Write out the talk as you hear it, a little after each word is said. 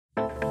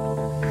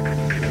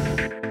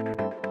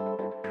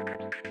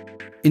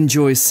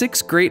Enjoy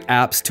 6 great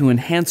apps to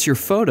enhance your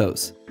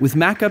photos with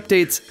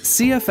MacUpdate's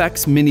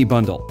CFX Mini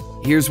Bundle.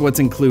 Here's what's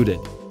included.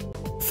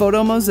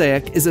 Photo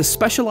Mosaic is a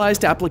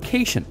specialized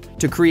application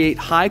to create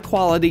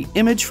high-quality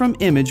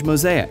image-from-image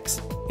mosaics.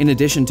 In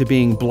addition to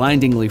being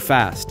blindingly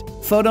fast,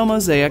 Photo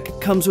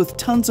Mosaic comes with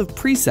tons of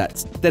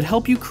presets that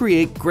help you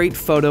create great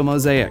photo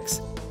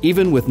mosaics,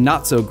 even with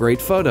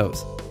not-so-great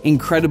photos.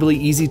 Incredibly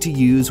easy to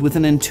use with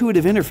an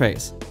intuitive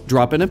interface.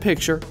 Drop in a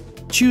picture,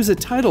 choose a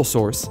title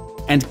source,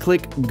 and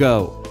click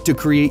Go to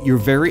create your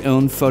very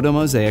own photo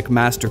mosaic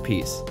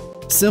masterpiece.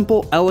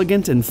 Simple,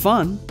 elegant, and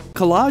fun,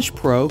 Collage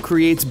Pro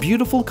creates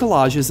beautiful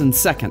collages in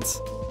seconds.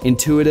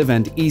 Intuitive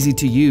and easy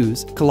to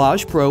use,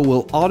 Collage Pro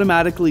will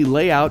automatically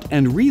lay out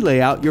and relay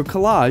out your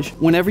collage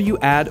whenever you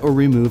add or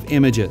remove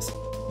images.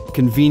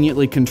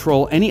 Conveniently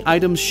control any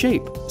item's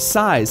shape,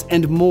 size,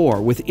 and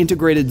more with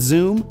integrated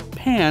zoom,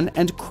 pan,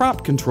 and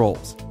crop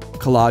controls.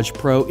 Collage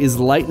Pro is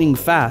lightning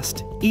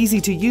fast, easy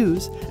to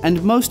use,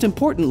 and most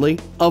importantly,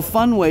 a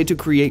fun way to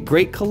create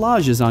great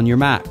collages on your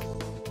Mac.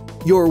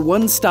 Your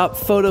one-stop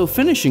photo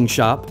finishing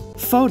shop,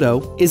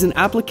 Photo, is an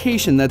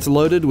application that's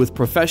loaded with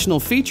professional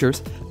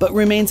features but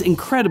remains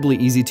incredibly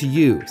easy to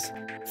use.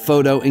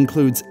 Photo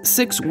includes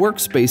 6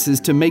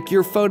 workspaces to make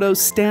your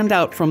photos stand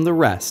out from the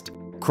rest: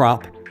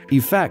 crop,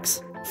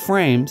 effects,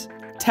 frames,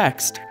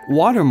 text,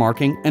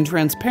 watermarking, and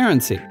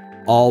transparency,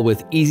 all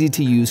with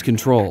easy-to-use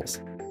controls.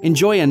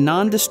 Enjoy a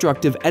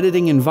non-destructive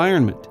editing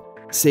environment,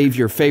 save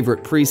your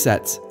favorite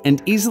presets,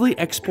 and easily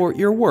export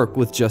your work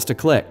with just a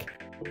click.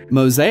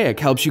 Mosaic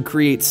helps you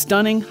create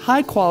stunning,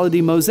 high-quality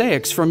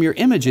mosaics from your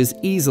images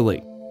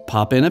easily.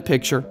 Pop in a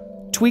picture,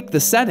 tweak the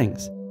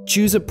settings,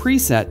 choose a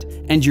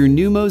preset, and your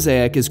new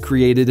mosaic is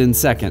created in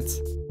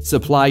seconds.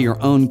 Supply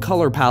your own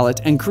color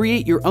palette and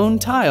create your own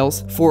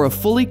tiles for a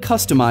fully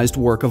customized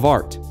work of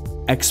art.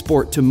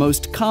 Export to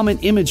most common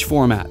image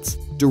formats.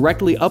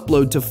 Directly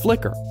upload to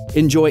Flickr.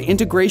 Enjoy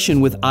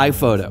integration with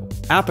iPhoto,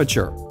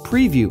 Aperture,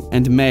 Preview,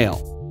 and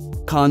Mail.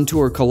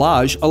 Contour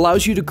Collage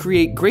allows you to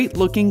create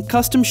great-looking,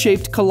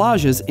 custom-shaped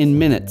collages in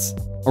minutes.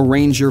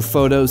 Arrange your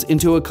photos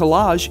into a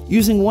collage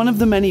using one of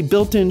the many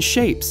built-in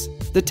shapes,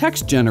 the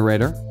text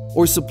generator,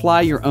 or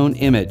supply your own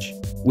image.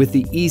 With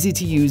the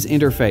easy-to-use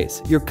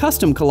interface, your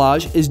custom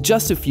collage is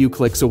just a few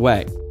clicks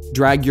away.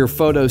 Drag your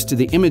photos to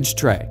the image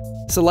tray,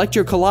 select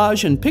your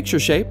collage and picture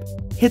shape,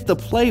 hit the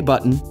play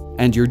button,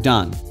 and you're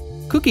done.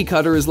 Cookie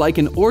Cutter is like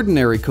an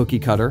ordinary cookie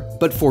cutter,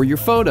 but for your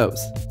photos.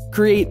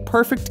 Create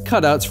perfect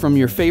cutouts from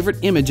your favorite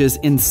images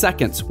in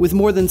seconds with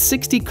more than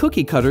 60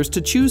 cookie cutters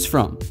to choose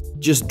from.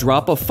 Just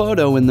drop a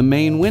photo in the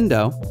main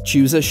window,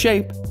 choose a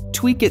shape,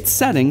 tweak its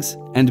settings,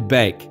 and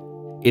bake.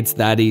 It's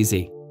that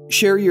easy.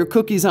 Share your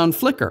cookies on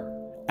Flickr,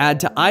 add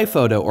to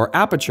iPhoto or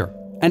Aperture,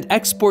 and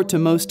export to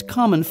most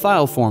common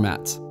file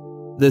formats.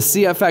 The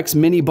CFX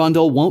Mini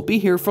Bundle won't be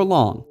here for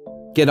long.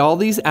 Get all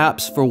these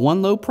apps for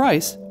one low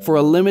price for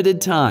a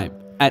limited time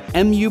at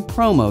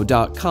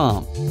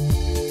mupromo.com.